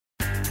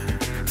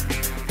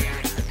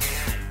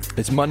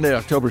It's Monday,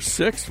 October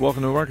 6th.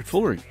 Welcome to Market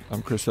Foolery.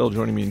 I'm Chris Hill.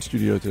 Joining me in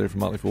studio today from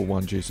Motley Fool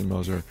One, Jason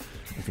Moser,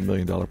 and from $1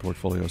 Million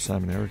Portfolio,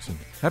 Simon Erickson.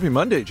 Happy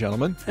Monday,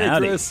 gentlemen. Hey,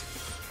 Chris.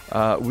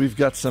 We've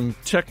got some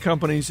tech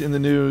companies in the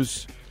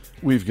news.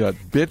 We've got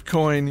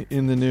Bitcoin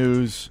in the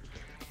news.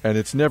 And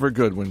it's never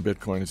good when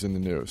Bitcoin is in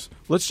the news.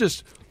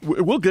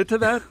 We'll get to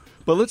that,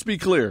 but let's be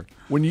clear.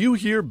 When you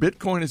hear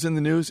Bitcoin is in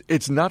the news,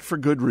 it's not for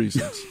good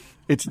reasons.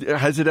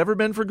 Has it ever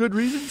been for good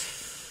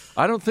reasons?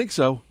 I don't think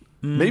so.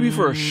 Maybe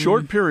for a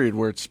short period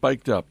where it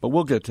spiked up, but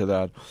we'll get to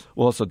that.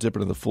 We'll also dip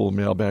into the full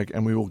mailbag,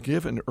 and we will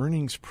give an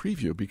earnings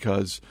preview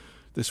because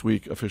this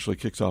week officially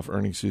kicks off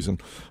earnings season.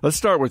 Let's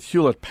start with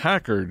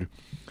Hewlett-Packard,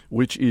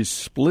 which is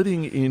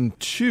splitting in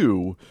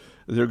two.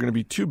 There are going to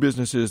be two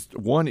businesses.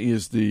 One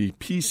is the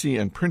PC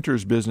and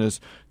printers business.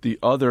 The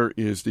other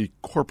is the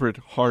corporate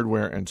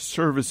hardware and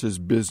services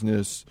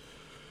business.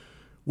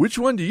 Which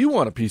one do you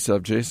want a piece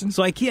of, Jason?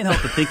 So I can't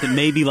help but think that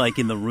maybe like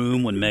in the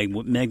room when Meg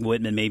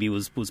Whitman maybe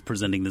was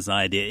presenting this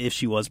idea, if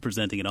she was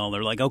presenting it all,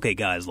 they're like, okay,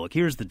 guys, look,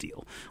 here's the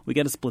deal. We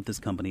got to split this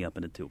company up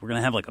into two. We're going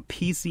to have like a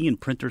PC and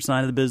printer side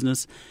of the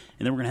business,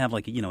 and then we're going to have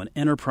like, an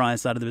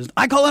enterprise side of the business.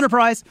 I call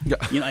enterprise. Yeah.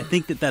 I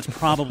think that's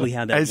probably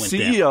how that went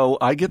down. As CEO,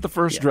 I get the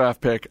first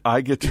draft pick.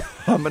 I'm going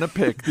to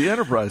pick the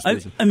enterprise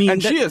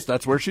business.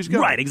 That's where she's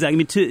going. Right,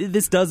 exactly.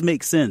 This does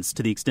make sense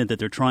to the extent that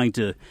they're trying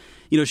to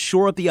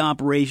shore up the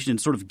operation and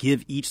sort of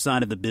give each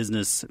side of the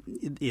business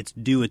its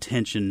due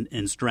attention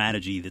and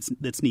strategy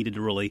that's needed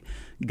to really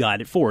guide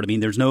it forward. I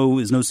mean, there's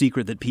no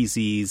secret that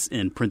PCs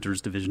and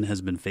printers division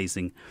has been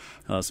facing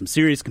some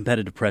serious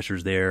competitive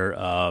pressures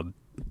there.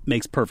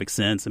 Makes perfect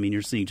sense. I mean,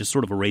 you're seeing just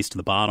sort of a race to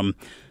the bottom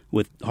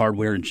with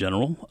hardware in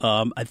general.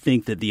 I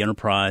think that the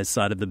enterprise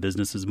side of the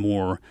business is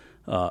more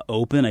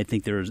open. I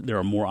think there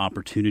are more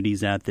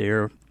opportunities out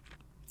there.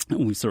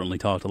 We've certainly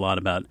talked a lot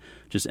about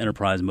just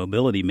enterprise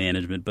mobility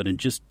management, but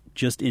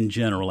just in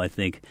general, I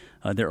think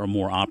there are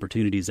more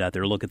opportunities out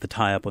there. Look at the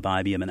tie-up with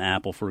IBM and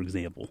Apple, for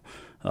example.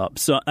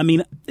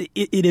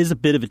 It is a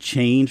bit of a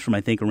change from,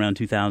 I think, around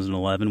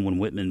 2011 when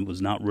Whitman was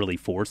not really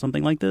for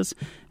something like this.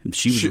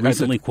 She was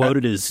recently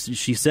quoted as,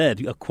 she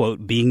said, a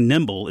quote, being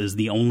nimble is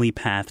the only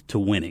path to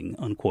winning,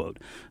 unquote.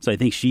 So I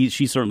think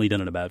she's certainly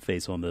done an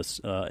about-face on this,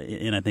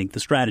 and I think the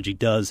strategy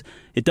does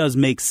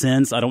make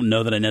sense. I don't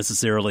know that I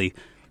necessarily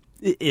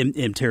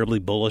am terribly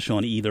bullish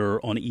on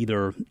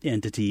either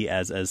entity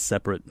as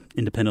separate,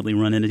 independently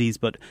run entities,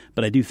 but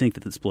I do think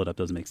that the split up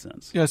does make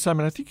sense. Yeah,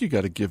 Simon, I think you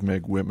got to give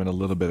Meg Whitman a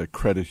little bit of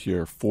credit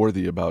here for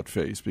the about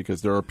face,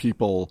 because there are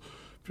people.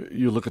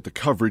 You look at the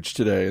coverage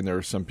today, and there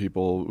are some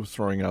people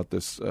throwing out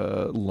this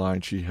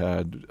line she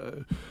had.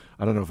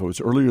 I don't know if it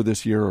was earlier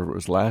this year or it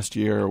was last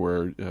year,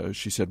 where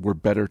she said we're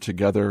better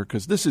together,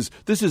 because this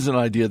is an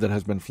idea that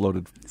has been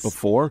floated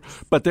before.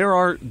 But there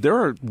are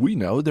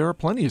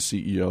plenty of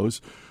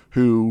CEOs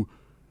who,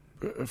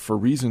 for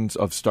reasons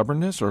of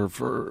stubbornness or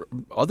for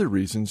other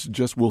reasons,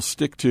 just will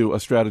stick to a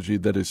strategy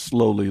that is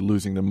slowly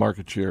losing the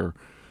market share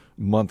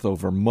month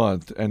over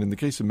month. And in the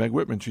case of Meg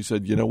Whitman, she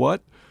said, you know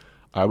what?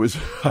 I was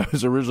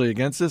originally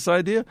against this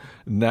idea.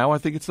 Now I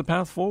think it's the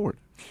path forward.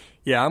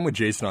 Yeah, I'm with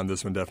Jason on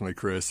this one, definitely,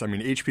 Chris. I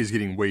mean, HP is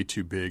getting way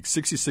too big.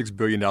 $66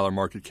 billion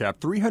market cap,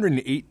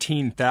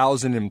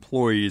 318,000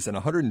 employees, and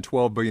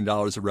 $112 billion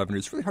of revenue.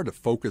 It's really hard to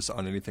focus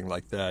on anything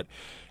like that.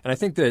 And I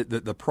think that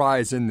the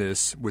prize in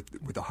this,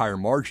 with the higher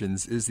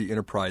margins, is the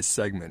enterprise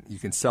segment. You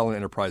can sell an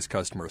enterprise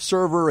customer a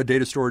server, a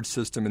data storage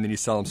system, and then you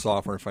sell them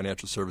software and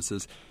financial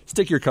services.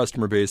 Stick your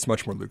customer base,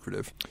 much more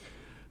lucrative.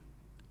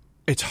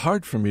 It's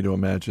hard for me to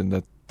imagine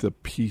that the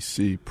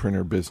PC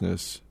printer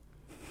business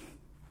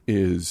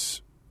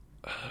is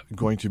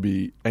going to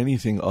be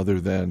anything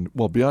other than,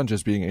 well, beyond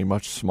just being a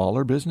much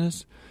smaller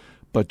business,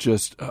 but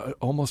just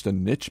almost a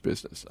niche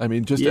business. I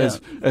mean, just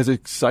as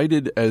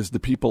excited as the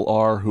people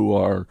are who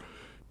are,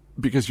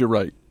 because you're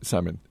right,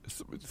 Simon.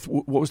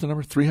 What was the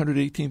number?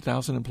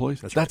 318,000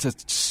 employees? That's a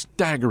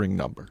staggering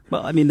number.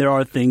 Well, I mean, there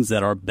are things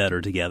that are better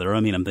together. I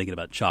mean, I'm thinking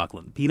about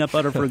chocolate and peanut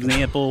butter, for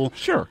example.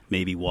 Sure.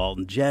 Maybe Walt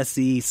and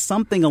Jesse,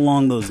 something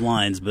along those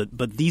lines.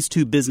 But these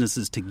two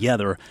businesses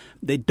together,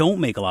 they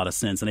don't make a lot of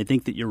sense. And I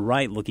think that you're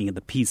right, looking at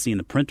the PC and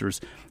the printers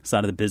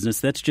side of the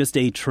business. That's just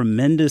a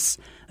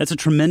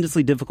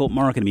tremendously difficult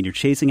market. I mean, you're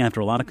chasing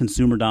after a lot of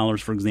consumer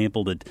dollars, for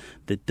example, that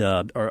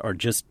are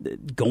just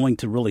going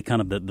to really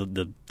kind of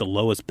the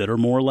lowest bidder,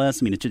 more or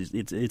less. I mean,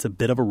 it's a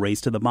bit of a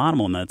race to the bottom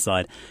on that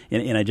side,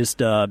 and I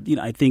just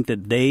I think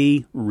that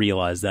they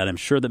realize that. I'm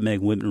sure that Meg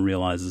Whitman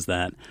realizes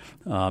that.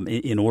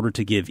 In order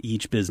to give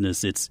each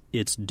business its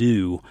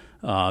due,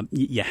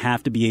 you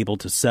have to be able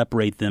to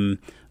separate them,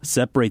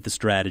 separate the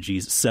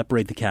strategies,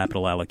 separate the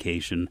capital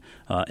allocation,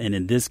 and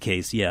in this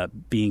case,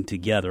 being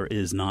together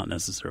is not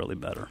necessarily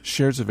better.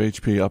 Shares of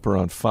HP up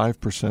around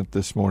 5%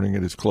 this morning.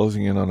 It is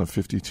closing in on a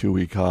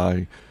 52-week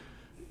high.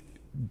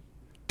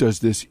 does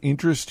this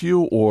interest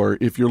you? Or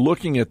if you're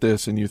looking at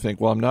this and you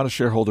think, well, I'm not a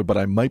shareholder, but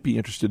I might be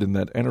interested in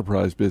that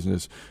enterprise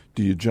business,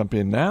 do you jump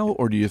in now,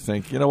 or do you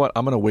think, you know what,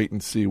 I'm going to wait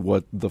and see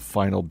what the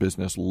final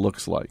business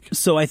looks like?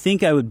 So I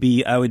think I would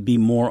be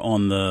more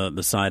on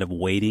the side of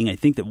waiting. I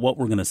think that what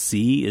we're going to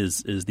see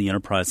is the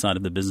enterprise side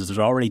of the business. There's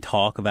already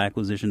talk of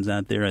acquisitions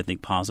out there. I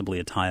think possibly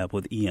a tie-up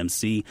with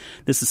EMC.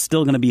 This is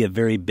still going to be a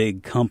very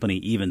big company,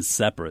 even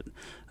separate.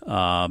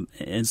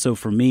 And so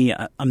for me,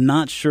 I'm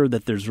not sure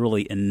that there's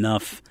really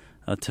enough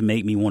to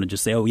make me want to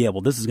just say, oh, yeah,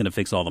 well, this is going to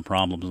fix all the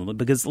problems.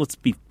 Because let's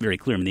be very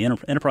clear. I mean, the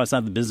enterprise side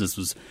of the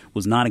business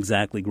was not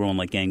exactly growing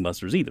like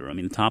gangbusters either. I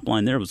mean, the top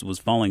line there was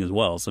falling as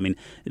well. So, I mean,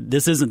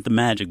 this isn't the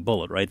magic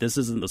bullet, right? This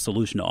isn't the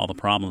solution to all the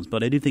problems.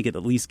 But I do think it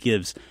at least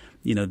gives,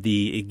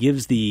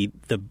 the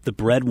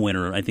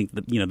breadwinner, I think,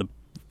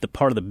 the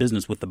part of the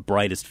business with the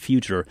brightest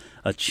future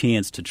a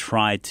chance to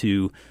try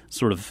to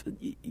sort of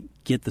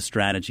get the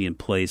strategy in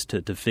place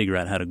to figure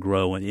out how to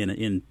grow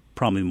in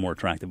probably a more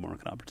attractive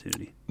market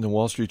opportunity. The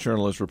Wall Street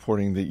Journal is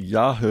reporting that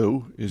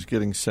Yahoo is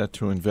getting set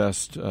to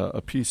invest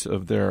a piece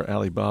of their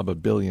Alibaba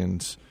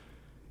billions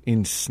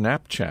in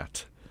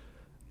Snapchat.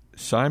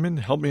 Simon,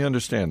 help me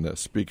understand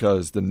this,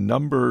 because the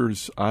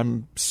numbers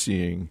I'm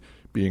seeing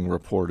being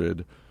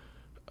reported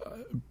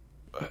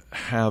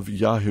have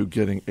Yahoo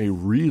getting a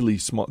really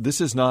small – this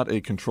is not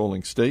a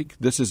controlling stake.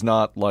 This is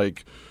not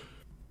like –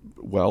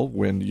 well,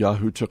 when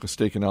Yahoo took a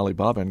stake in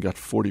Alibaba and got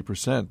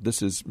 40%,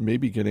 this is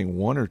maybe getting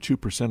 1 or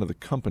 2% of the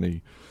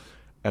company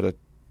at a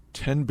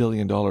 $10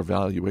 billion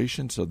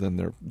valuation. So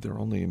then they're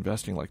only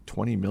investing like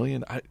 $20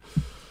 million.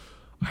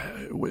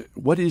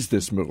 What is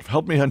this move?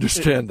 Help me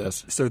understand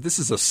this. So this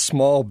is a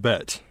small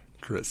bet,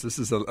 Chris. This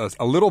is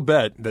a little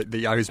bet that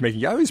Yahoo's making.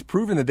 Yahoo's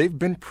proven that they've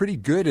been pretty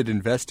good at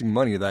investing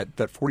money. That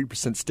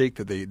 40% stake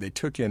that they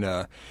took in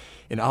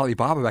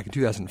Alibaba back in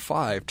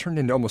 2005 turned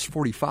into almost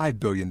 $45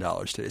 billion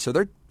today. So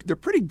they're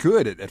pretty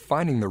good at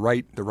finding the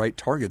right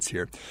targets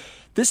here.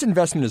 This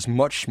investment is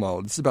much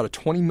smaller. This is about a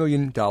 $20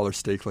 million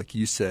stake, like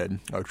you said,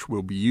 which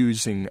we'll be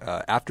using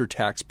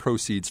after-tax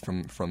proceeds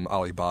from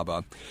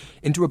Alibaba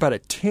into about a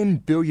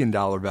 $10 billion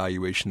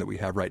valuation that we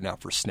have right now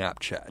for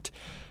Snapchat.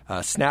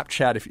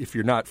 Snapchat, if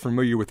you're not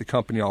familiar with the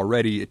company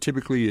already, it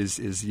typically is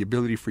the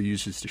ability for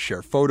users to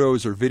share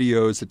photos or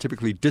videos that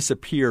typically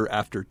disappear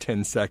after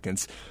 10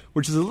 seconds,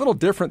 which is a little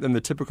different than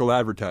the typical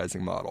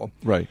advertising model.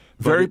 Right.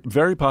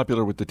 Very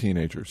popular with the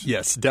teenagers.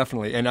 Yes,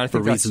 definitely. And I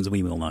think for reasons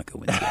we will not go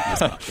into in this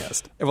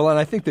podcast. Well, and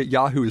I think that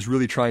Yahoo is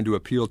really trying to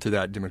appeal to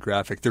that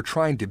demographic. They're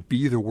trying to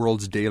be the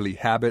world's daily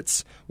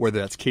habits, whether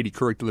that's Katie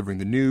Couric delivering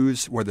the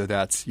news, whether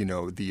that's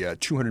the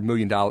 200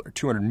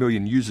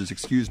 million users,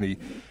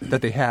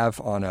 that they have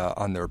on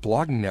their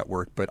blogging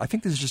network. But I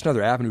think this is just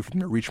another avenue for them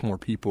to reach more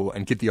people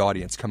and get the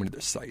audience coming to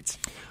their sites.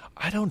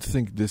 I don't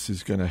think this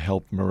is going to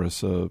help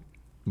Marissa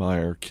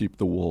Mayer keep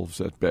the wolves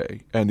at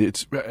bay.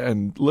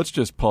 And let's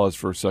just pause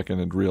for a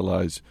second and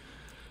realize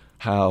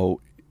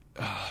how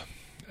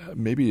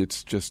maybe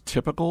it's just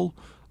typical,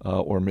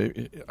 or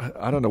maybe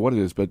I don't know what it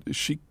is, but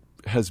she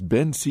has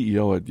been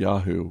CEO at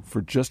Yahoo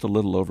for just a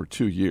little over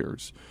 2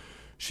 years.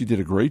 She did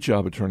a great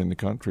job of turning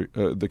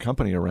the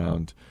company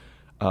around.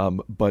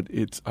 But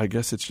I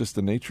guess it's just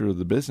the nature of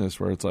the business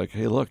where it's like,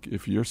 hey, look,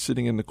 if you're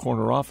sitting in the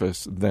corner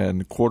office,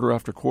 then quarter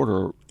after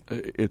quarter,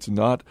 it's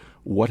not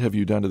what have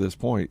you done to this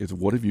point, it's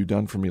what have you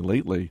done for me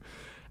lately.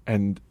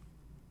 And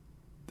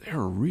they're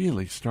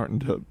really starting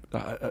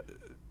to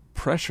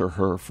pressure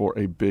her for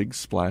a big,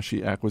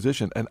 splashy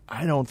acquisition. And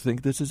I don't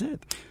think this is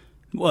it.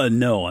 Well,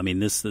 no. I mean,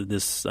 this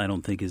I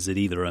don't think is it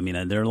either. I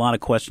mean, there are a lot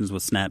of questions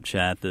with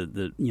Snapchat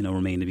that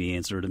remain to be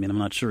answered. I mean, I'm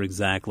not sure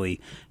exactly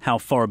how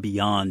far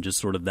beyond just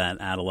sort of that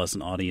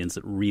adolescent audience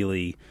it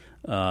really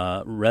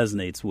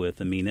resonates with.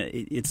 I mean,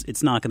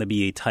 it's not going to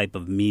be a type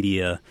of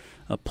media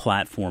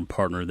platform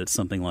partner that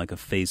something like a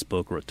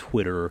Facebook or a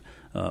Twitter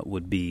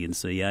would be. And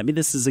so, yeah, I mean,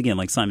 this is, again,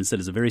 like Simon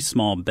said, is a very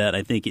small bet.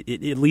 I think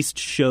it at least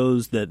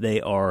shows that they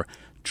are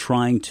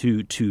trying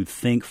to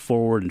think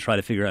forward and try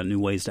to figure out new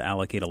ways to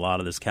allocate a lot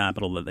of this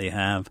capital that they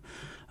have.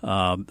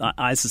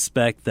 I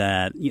suspect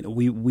that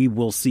we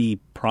will see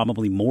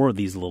probably more of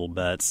these little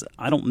bets.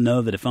 I don't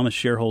know that if I'm a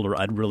shareholder,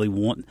 I'd really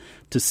want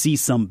to see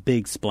some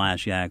big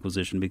splashy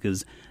acquisition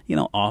because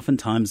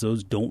oftentimes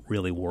those don't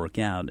really work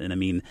out. And I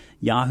mean,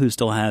 Yahoo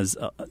still has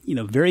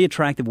very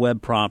attractive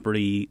web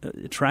property,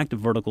 attractive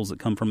verticals that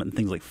come from it, and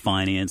things like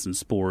finance and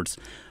sports.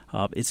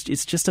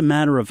 It's just a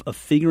matter of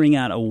figuring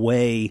out a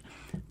way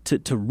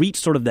to reach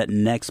sort of that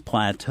next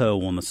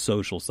plateau on the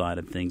social side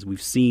of things.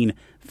 We've seen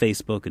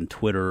Facebook and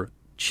Twitter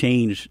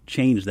change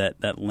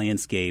that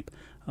landscape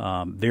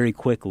very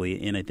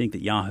quickly, and I think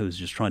that Yahoo is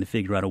just trying to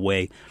figure out a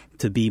way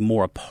to be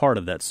more a part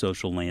of that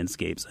social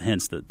landscape. So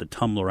hence the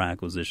Tumblr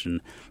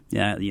acquisition,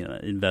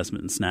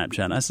 investment in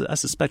Snapchat. I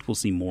suspect we'll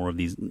see more of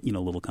these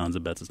little kinds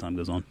of bets as time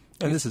goes on.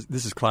 And this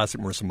is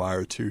classic Marissa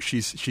Mayer too.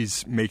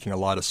 She's making a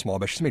lot of small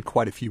bets. She's made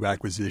quite a few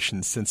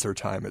acquisitions since her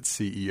time at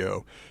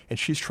CEO, and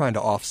she's trying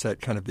to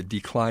offset kind of the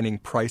declining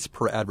price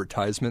per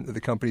advertisement that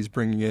the company's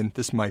bringing in.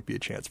 This might be a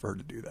chance for her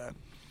to do that.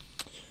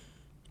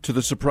 To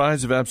the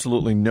surprise of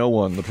absolutely no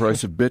one, the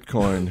price of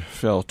Bitcoin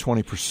fell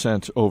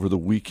 20% over the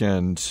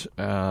weekend,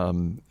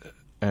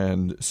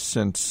 and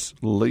since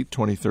late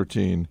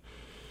 2013,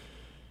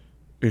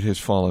 it has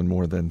fallen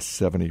more than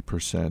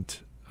 70%.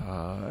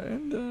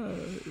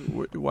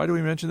 Why do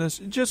we mention this?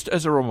 Just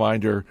as a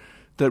reminder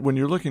that when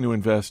you're looking to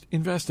invest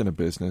in a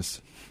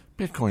business.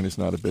 Bitcoin is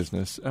not a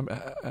business. Am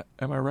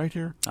I right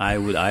here? I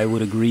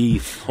would agree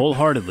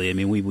wholeheartedly. I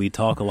mean, we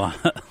talk a lot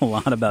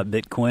about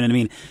Bitcoin, and I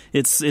mean,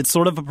 it's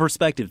sort of a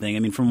perspective thing. I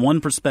mean, from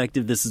one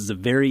perspective, this is a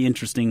very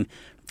interesting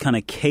kind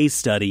of case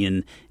study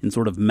in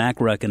sort of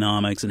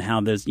macroeconomics and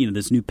how this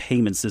new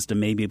payment system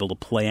may be able to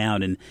play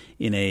out in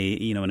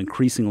a an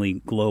increasingly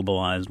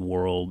globalized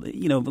world.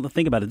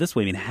 Think about it this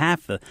way. I mean,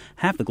 half the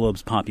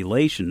globe's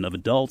population of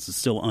adults is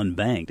still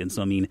unbanked, and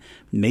so I mean,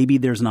 maybe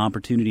there's an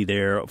opportunity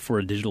there for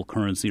a digital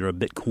currency or a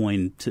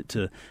Bitcoin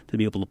to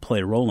be able to play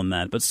a role in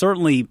that. But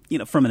certainly,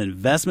 from an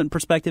investment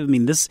perspective, I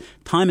mean, this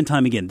time and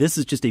time again, this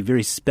is just a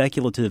very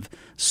speculative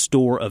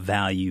store of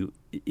value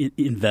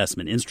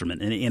investment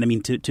instrument, and I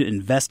mean to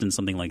invest in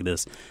something like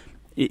this,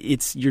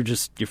 you're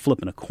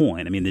flipping a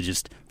coin. I mean, there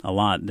are a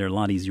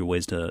lot easier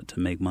ways to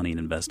make money in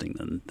investing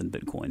than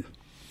Bitcoin.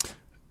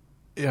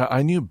 Yeah,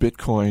 I knew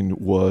Bitcoin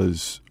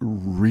was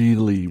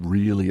really,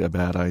 really a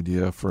bad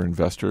idea for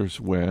investors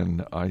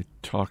when I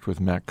talked with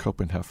Matt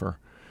Koppenheffer,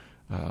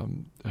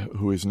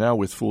 who is now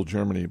with Fool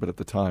Germany, but at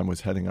the time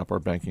was heading up our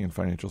banking and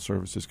financial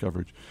services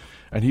coverage,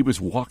 and he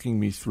was walking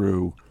me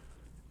through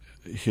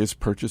his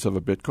purchase of a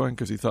Bitcoin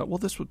because he thought, well,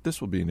 this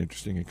will be an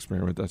interesting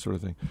experiment, that sort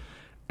of thing.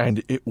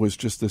 And it was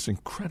just this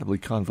incredibly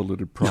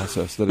convoluted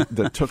process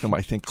that took him,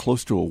 I think,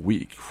 close to a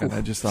week. And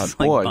I just thought, it's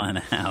like boy, buying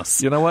a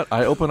house. You know what?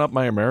 I open up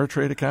my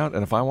Ameritrade account,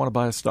 and if I want to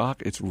buy a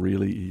stock, it's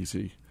really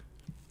easy.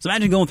 So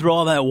imagine going through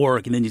all that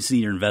work, and then you see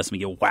your investment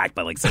get whacked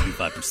by like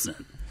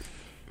 75%.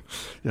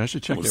 Yeah, I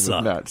should check in with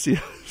Matt. See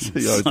how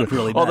it's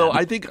really bad. Although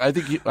I think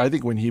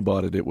when he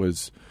bought it, it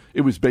was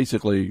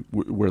basically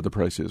where the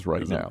price is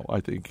right now. I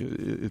think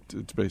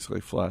it's basically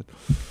flat.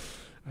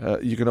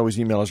 You can always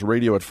email us.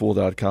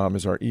 radio@fool.com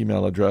is our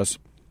email address.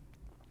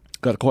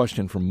 Got a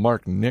question from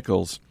Mark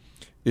Nichols.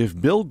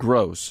 If Bill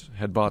Gross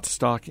had bought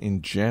stock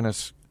in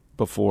Janus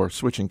before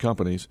switching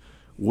companies,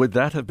 would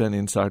that have been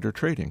insider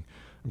trading?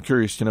 I'm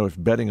curious to know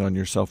if betting on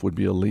yourself would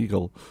be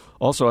illegal.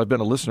 Also, I've been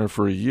a listener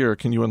for a year.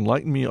 Can you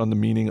enlighten me on the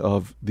meaning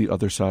of the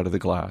other side of the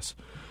glass?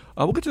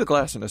 We'll get to the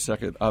glass in a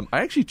second. I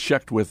actually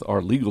checked with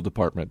our legal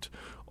department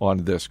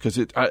on this because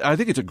I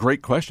think it's a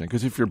great question.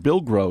 Because if you're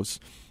Bill Gross,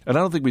 and I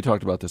don't think we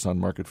talked about this on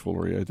Market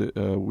Foolery.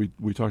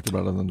 We talked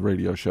about it on the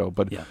radio show.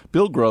 But yeah.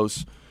 Bill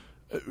Gross,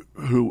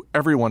 who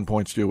everyone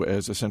points to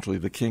as essentially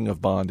the king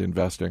of bond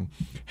investing,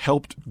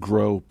 helped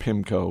grow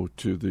PIMCO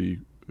to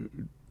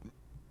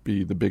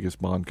be the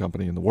biggest bond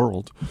company in the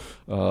world,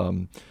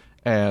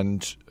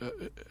 and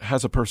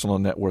has a personal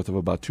net worth of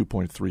about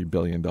 $2.3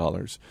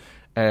 billion.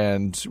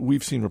 And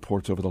we've seen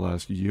reports over the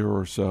last year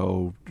or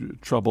so,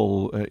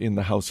 trouble in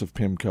the house of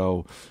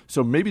PIMCO.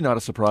 So maybe not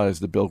a surprise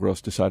that Bill Gross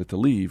decided to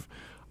leave.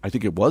 I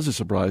think it was a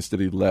surprise that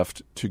he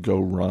left to go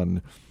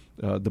run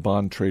the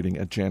bond trading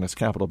at Janus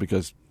Capital,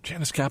 because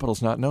Janus Capital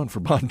is not known for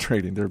bond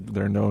trading.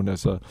 They're known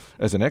as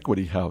an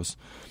equity house.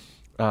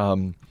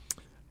 And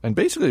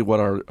basically what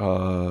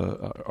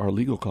our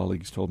legal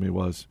colleagues told me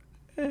was,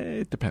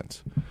 it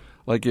depends.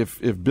 Like if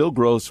Bill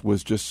Gross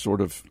was just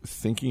sort of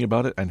thinking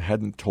about it and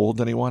hadn't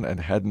told anyone and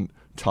hadn't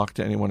talked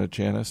to anyone at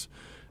Janus,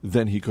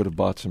 then he could have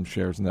bought some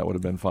shares and that would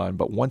have been fine.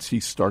 But once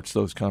he starts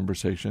those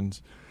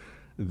conversations,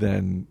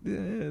 then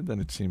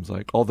it seems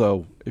like,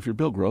 although if you're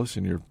Bill Gross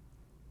and your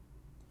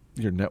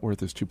net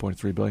worth is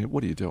 $2.3 billion.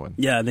 What are you doing?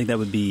 Yeah, I think that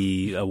would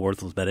be a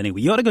worthless bet anyway.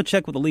 You ought to go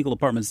check with the legal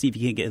department and see if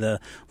you can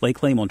get lay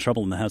claim on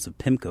Trouble in the House of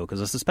PIMCO,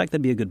 because I suspect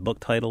that'd be a good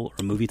book title or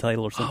a movie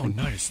title or something.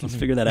 Oh, nice. Let's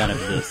figure that out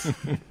after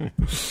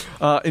this.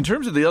 In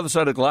terms of the other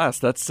side of glass,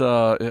 that's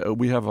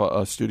we have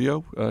a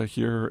studio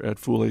here at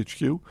Fool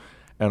HQ,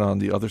 and on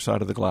the other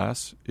side of the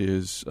glass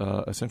is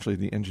essentially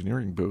the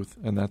engineering booth,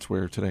 and that's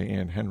where today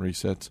Ann Henry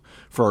sits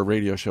for our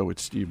radio show with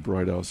Steve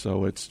Broido.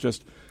 So it's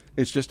just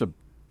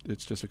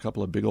a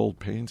couple of big old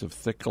panes of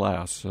thick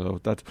glass.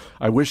 So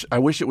I wish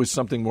it was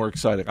something more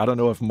exciting. I don't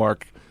know if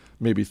Mark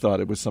maybe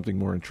thought it was something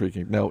more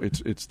intriguing. No,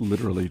 it's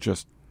literally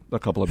just a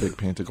couple of big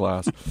panes of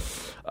glass.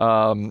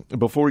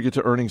 Before we get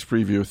to earnings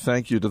preview,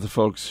 thank you to the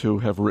folks who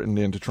have written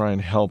in to try and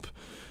help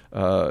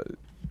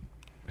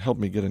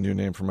me get a new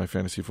name for my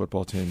fantasy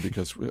football team,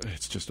 because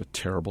it's just a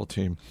terrible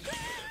team.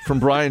 From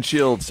Brian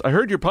Shields, I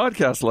heard your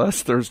podcast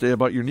last Thursday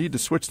about your need to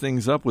switch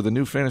things up with a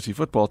new fantasy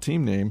football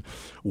team name.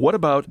 What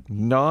about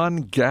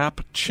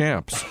non-GAAP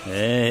champs?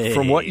 Hey,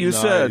 from what you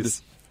nice. said,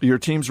 your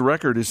team's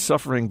record is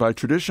suffering by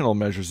traditional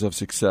measures of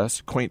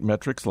success, quaint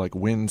metrics like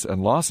wins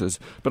and losses,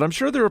 but I'm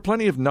sure there are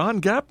plenty of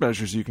non-GAAP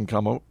measures you can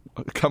come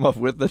up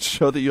with that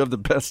show that you have the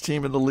best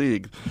team in the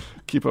league.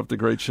 Keep up the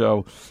great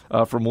show.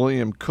 From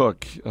William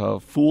Cook,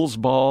 Fool's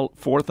Ball,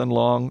 4th and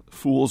long,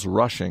 Fool's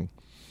Rushing.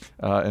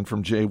 And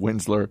from Jay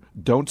Winsler,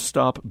 don't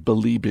stop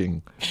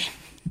believing.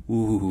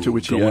 Ooh, to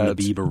which he going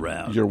adds, the Bieber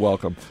route. You're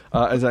welcome.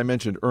 As I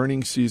mentioned,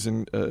 earnings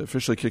season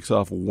officially kicks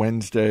off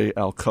Wednesday.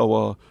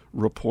 Alcoa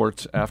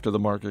reports after the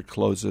market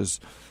closes.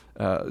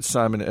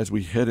 Simon, as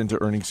we head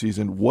into earnings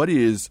season, what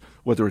is,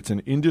 whether it's an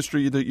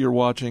industry that you're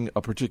watching,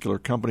 a particular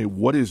company,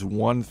 what is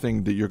one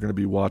thing that you're going to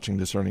be watching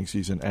this earnings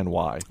season and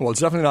why? Well,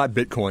 it's definitely not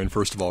Bitcoin,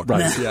 first of all.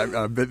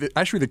 Right. But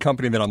actually, the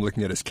company that I'm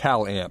looking at is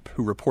CalAmp,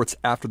 who reports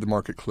after the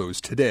market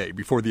close today,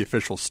 before the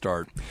official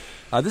start.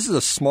 This is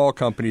a small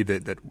company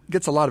that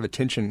gets a lot of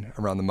attention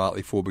around the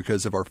Motley Fool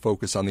because of our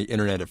focus on the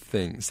Internet of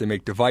Things. They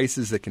make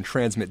devices that can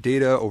transmit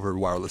data over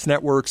wireless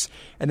networks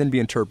and then be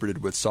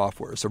interpreted with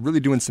software. So really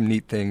doing some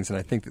neat things, and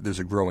I think that there's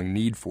a growing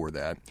need for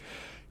that.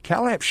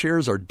 CalAmp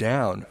shares are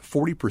down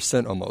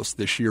 40% almost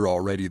this year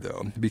already,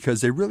 though,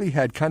 because they really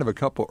had kind of a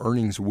couple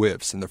earnings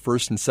whiffs in the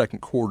first and second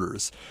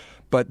quarters.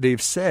 But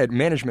they've said,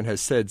 management has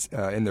said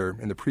in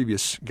the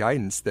previous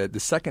guidance that the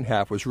second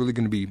half was really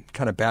going to be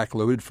kind of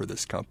backloaded for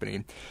this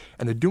company.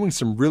 And they're doing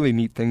some really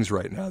neat things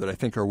right now that I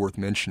think are worth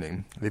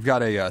mentioning. They've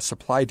got a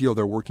supply deal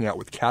they're working out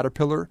with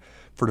Caterpillar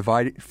for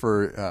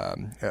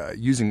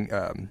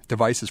using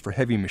devices for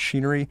heavy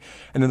machinery.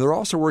 And then they're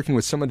also working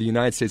with some of the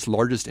United States'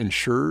 largest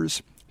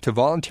insurers to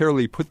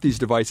voluntarily put these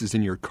devices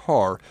in your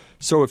car.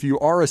 So if you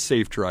are a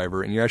safe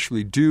driver and you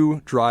actually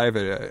do drive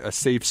at a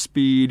safe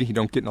speed, you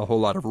don't get in a whole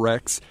lot of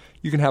wrecks,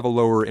 you can have a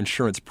lower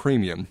insurance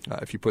premium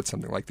if you put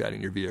something like that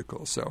in your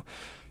vehicle. So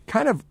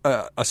kind of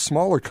a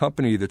smaller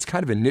company that's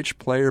kind of a niche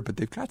player, but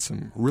they've got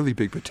some really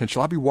big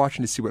potential. I'll be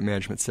watching to see what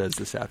management says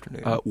this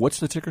afternoon. What's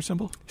the ticker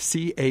symbol?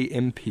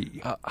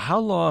 CAMP. How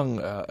long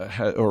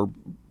or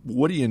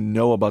what do you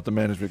know about the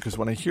management? Because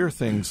when I hear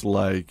things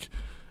like,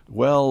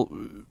 well,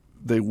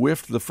 they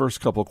whiffed the first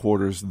couple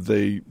quarters,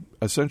 they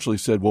essentially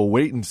said, well,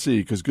 wait and see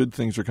because good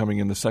things are coming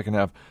in the second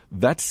half.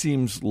 That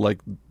seems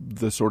like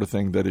the sort of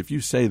thing that if you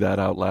say that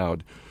out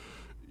loud,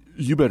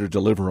 you better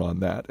deliver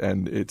on that.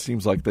 And it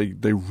seems like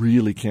they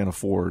really can't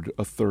afford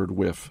a third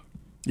whiff.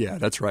 Yeah,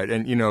 that's right.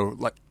 And, you know,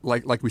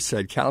 like we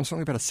said, CalAmp's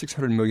only about a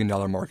 $600 million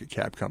market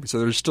cap company, so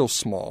they're still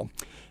small.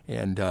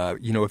 And,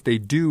 you know, if they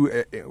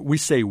do, we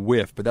say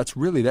whiff, but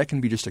that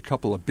can be just a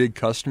couple of big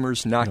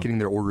customers not getting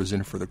their orders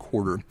in for the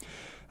quarter.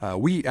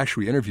 We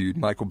actually interviewed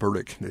Michael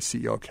Burdick, the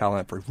CEO of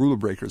CalAmp, for Ruler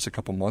Breakers a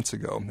couple months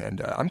ago,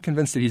 and I'm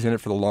convinced that he's in it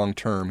for the long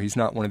term. He's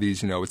not one of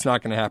these, it's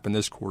not going to happen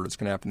this quarter, it's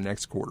going to happen the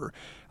next quarter.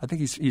 I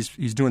think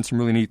he's doing some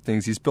really neat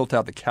things. He's built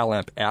out the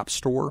CalAmp App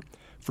Store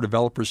for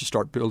developers to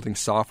start building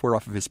software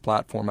off of his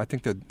platform. I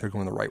think that they're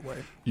going the right way.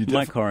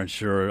 My car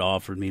insurer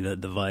offered me that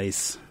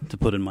device to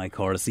put in my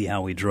car to see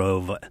how we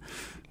drove.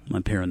 My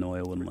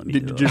paranoia wouldn't let me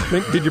do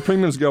it. Did your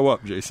premiums go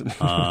up, Jason?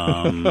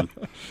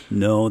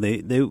 No,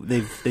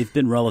 they've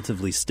been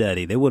relatively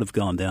steady. They would have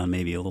gone down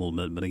maybe a little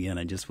bit, but again,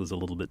 I just was a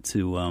little bit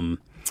too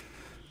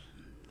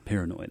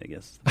paranoid, I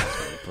guess. That's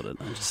the way to put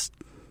it. It just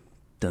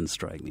doesn't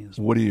strike me.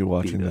 What are you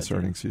watching this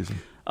earnings season?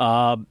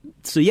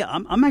 So yeah,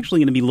 I'm actually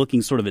going to be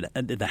looking sort of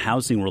at the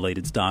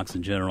housing-related stocks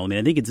in general. I mean,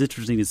 I think it's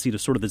interesting to see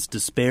sort of this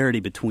disparity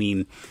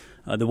between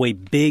the way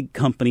big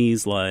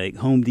companies like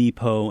Home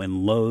Depot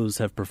and Lowe's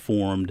have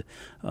performed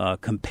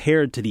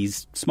compared to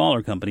these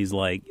smaller companies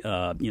like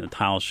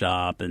Tile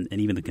Shop and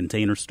even the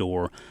Container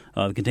Store.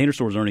 The Container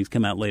Store's earnings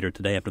come out later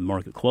today after the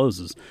market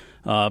closes.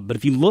 But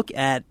if you look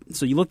at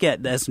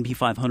the S&P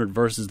 500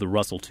 versus the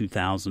Russell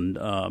 2000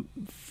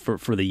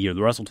 for the year,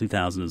 the Russell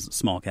 2000 is a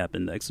small cap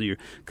index. So your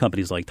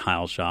companies like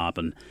Tile Shop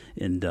and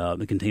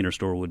the Container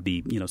Store would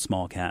be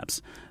small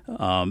caps.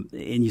 And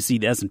you see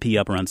the S&P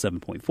up around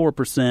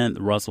 7.4%,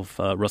 the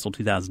Russell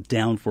 2000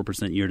 down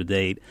 4% year to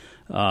date.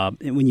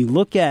 And when you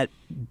look at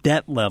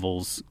debt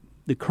levels,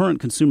 the current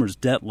consumer's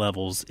debt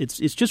levels, it's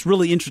just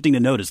really interesting to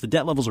notice. The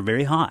debt levels are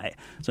very high.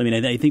 So I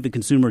mean, I think the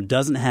consumer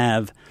doesn't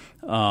have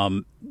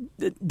a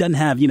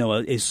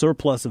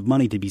surplus of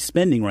money to be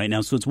spending right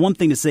now. So it's one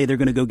thing to say they're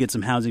going to go get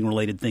some housing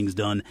related things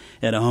done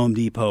at a Home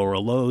Depot or a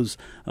Lowe's,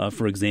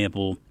 for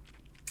example,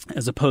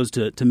 as opposed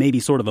to maybe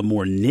sort of a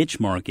more niche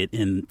market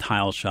in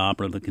Tile Shop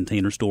or the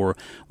Container Store,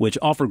 which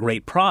offer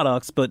great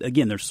products, but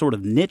again, they're sort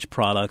of niche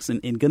products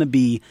and going to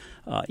be,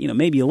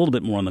 maybe a little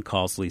bit more on the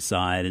costly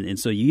side. And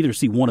so you either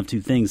see one of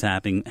two things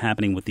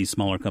happening with these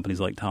smaller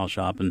companies like Tile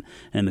Shop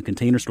and the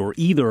Container Store.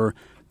 Either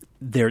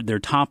their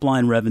top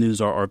line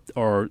revenues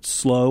are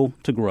slow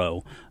to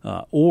grow,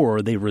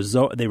 or they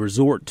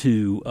resort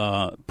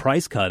to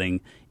price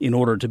cutting in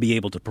order to be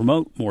able to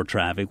promote more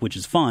traffic, which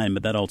is fine,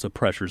 but that also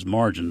pressures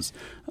margins.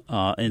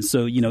 And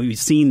so you've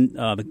seen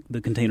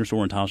the Container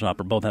Store and Tile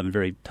Shop are both having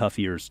very tough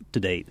years to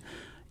date.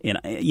 And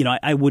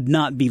I would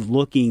not be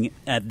looking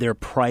at their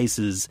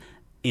prices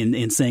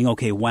in saying,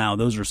 okay, wow,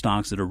 those are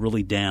stocks that are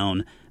really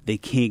down. They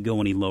can't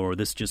go any lower.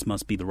 This just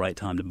must be the right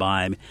time to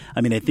buy.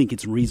 I mean, I think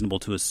it's reasonable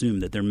to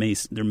assume that there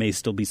may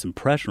still be some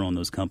pressure on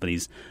those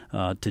companies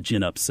to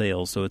gin up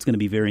sales. So it's going to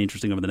be very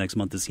interesting over the next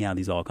month to see how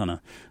these all kind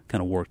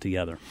of work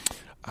together.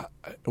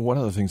 One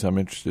of the things I'm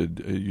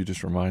interested, you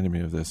just reminded me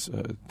of this,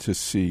 to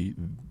see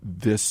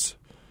this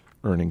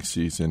earnings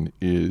season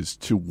is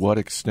to what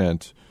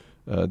extent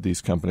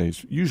these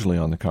companies, usually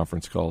on the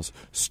conference calls,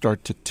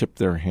 start to tip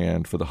their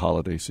hand for the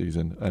holiday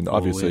season. And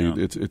obviously,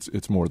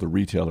 it's more the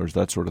retailers,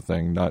 that sort of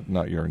thing,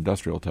 not your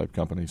industrial type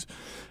companies,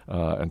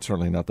 and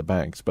certainly not the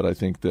banks. But I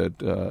think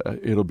that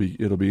it'll be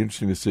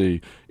interesting to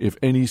see if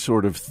any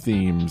sort of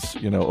themes,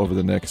 over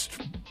the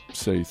next,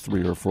 say,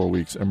 3 or 4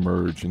 weeks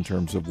emerge in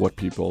terms of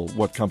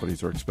what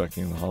companies are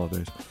expecting in the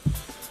holidays.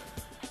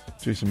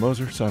 Jason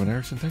Moser, Simon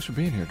Erickson, thanks for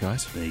being here,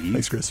 guys. Thank you.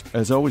 Thanks, Chris.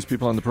 As always,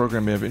 people on the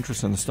program may have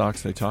interest in the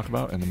stocks they talk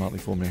about, and the Motley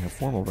Fool may have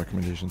formal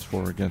recommendations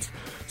for or against.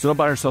 So don't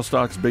buy or sell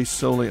stocks based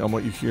solely on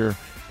what you hear.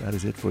 That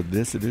is it for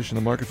this edition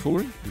of Market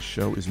Foolery. This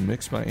show is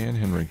mixed by Ann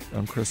Henry.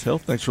 I'm Chris Hill.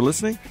 Thanks for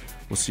listening.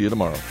 We'll see you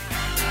tomorrow.